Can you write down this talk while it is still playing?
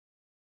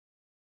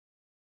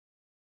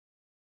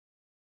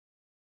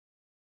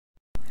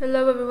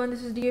Hello everyone,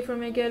 this is DA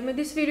from Academy.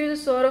 This video is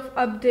a sort of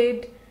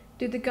update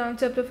to the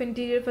concept of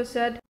interior of a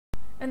set.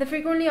 And the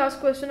frequently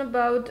asked question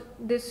about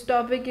this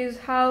topic is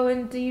how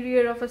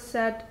interior of a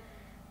set,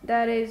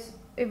 that is,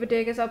 if we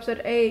take a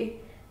subset A,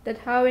 that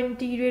how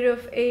interior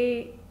of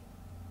A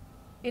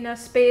in a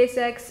space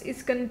X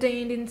is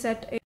contained in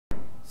set A.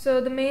 So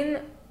the main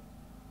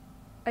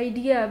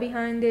idea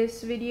behind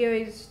this video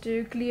is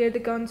to clear the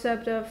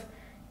concept of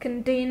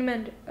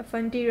containment of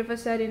interior of a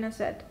set in a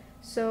set.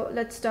 So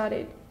let's start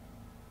it.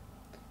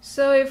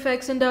 So if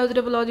X and tau is a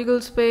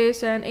topological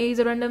space and A is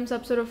a random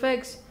subset of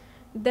X,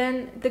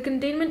 then the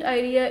containment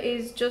idea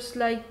is just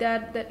like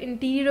that, that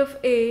interior of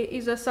A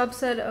is a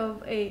subset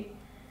of A.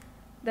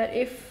 That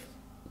if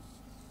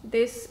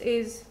this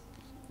is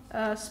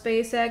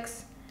space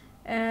X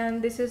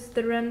and this is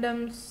the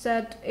random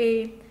set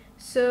A,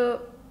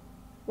 so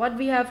what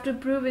we have to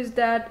prove is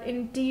that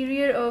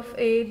interior of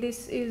A,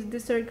 this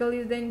circle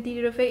is the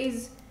interior of A,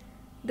 is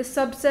the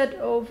subset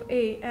of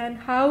A. And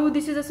how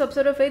this is a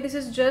subset of A? This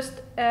is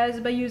just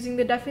as by using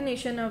the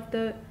definition of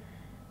the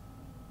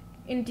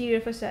interior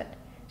of a set.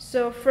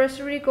 So first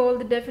we recall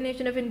the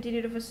definition of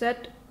interior of a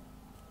set.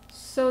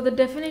 So the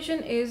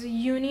definition is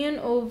union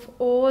of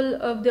all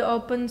of the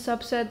open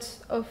subsets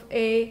of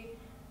A,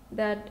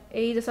 that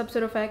A is a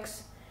subset of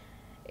X,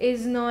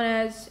 is known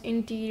as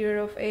interior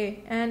of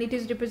A, and it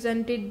is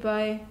represented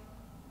by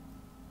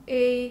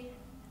A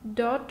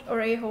dot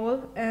or A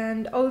whole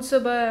and also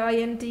by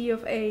int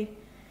of A.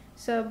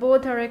 So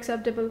both are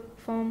acceptable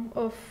form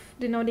of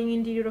denoting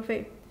interior of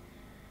A.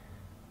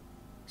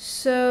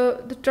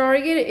 So the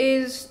target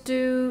is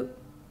to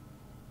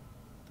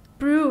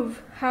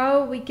prove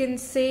how we can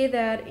say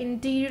that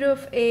interior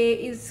of A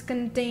is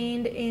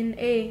contained in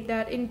A,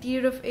 that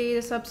interior of A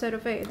is a subset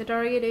of A. The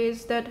target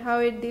is that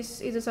how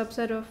this is a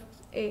subset of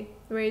A,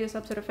 where it is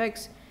a subset of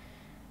X.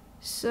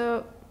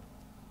 So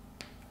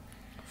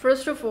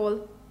first of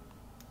all,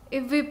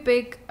 if we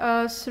pick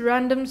a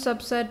random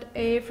subset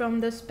A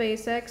from the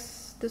space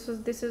X, this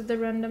is the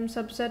random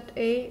subset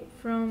A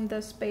from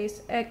the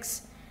space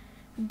X,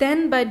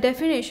 then by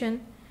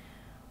definition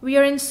we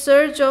are in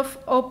search of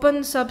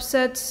open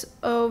subsets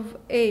of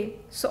A.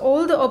 So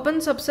all the open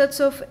subsets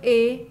of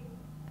A,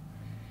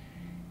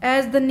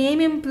 as the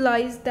name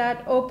implies,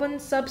 that open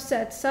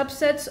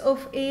subsets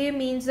of A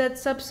means that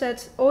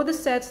subsets, all the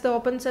sets, the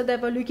open set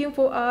that we're looking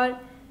for, are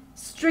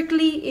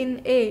strictly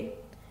in A.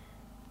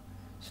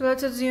 So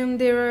let's assume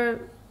there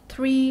are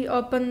 3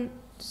 open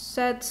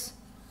sets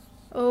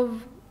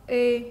of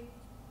A,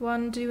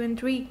 1, 2 and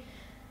 3.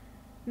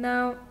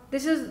 Now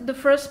this is the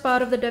first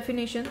part of the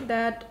definition,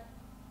 that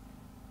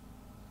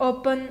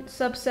open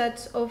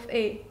subsets of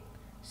A.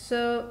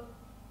 So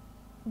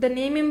the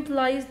name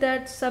implies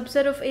that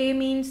subset of A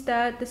means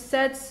that the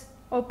sets,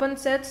 open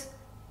sets,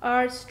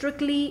 are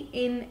strictly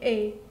in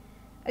A.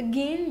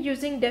 Again,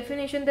 using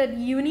definition that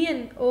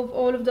union of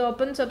all of the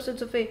open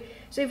subsets of A.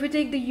 So if we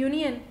take the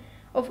union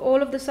of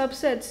all of the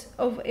subsets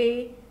of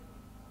A,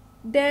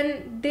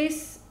 then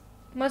this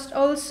must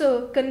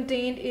also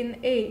contained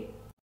in A.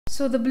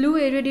 So the blue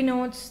area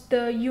denotes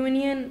the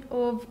union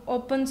of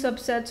open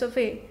subsets of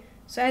A.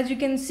 So as you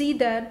can see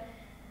that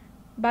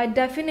by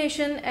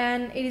definition,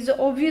 and it is an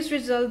obvious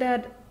result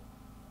that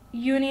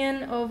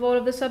union of all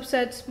of the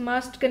subsets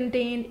must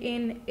contained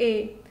in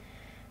A.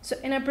 So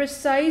in a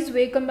precise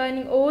way,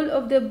 combining all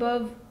of the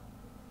above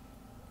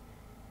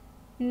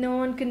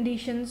known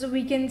conditions,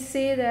 we can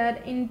say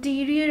that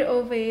interior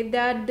of A,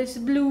 that this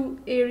blue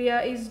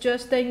area is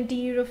just the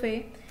interior of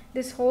A,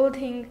 this whole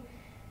thing,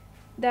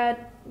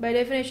 that by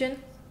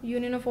definition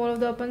union of all of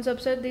the open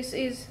subset, this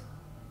is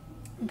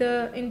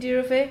the interior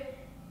of A,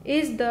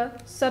 is the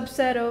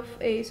subset of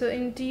A. So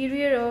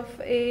interior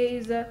of A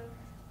is a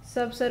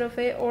subset of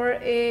A, or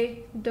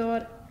A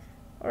dot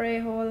or A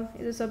whole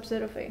is a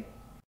subset of A.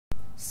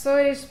 So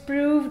it is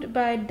proved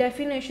by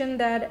definition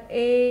that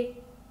A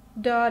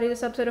dot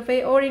is a subset of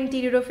A, or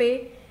interior of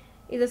A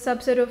is a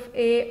subset of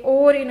A,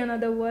 or in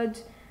other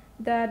words,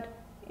 that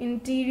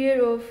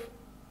interior of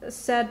a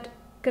set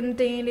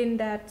contained in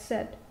that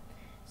set.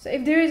 So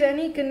if there is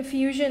any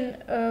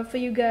confusion for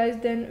you guys,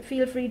 then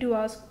feel free to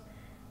ask.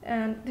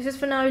 And this is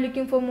for now. You're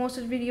looking for more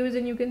such videos,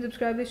 and you can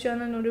subscribe this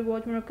channel in order to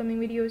watch more upcoming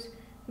videos.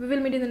 We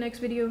will meet in the next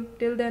video.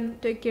 Till then,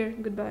 take care.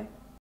 Goodbye.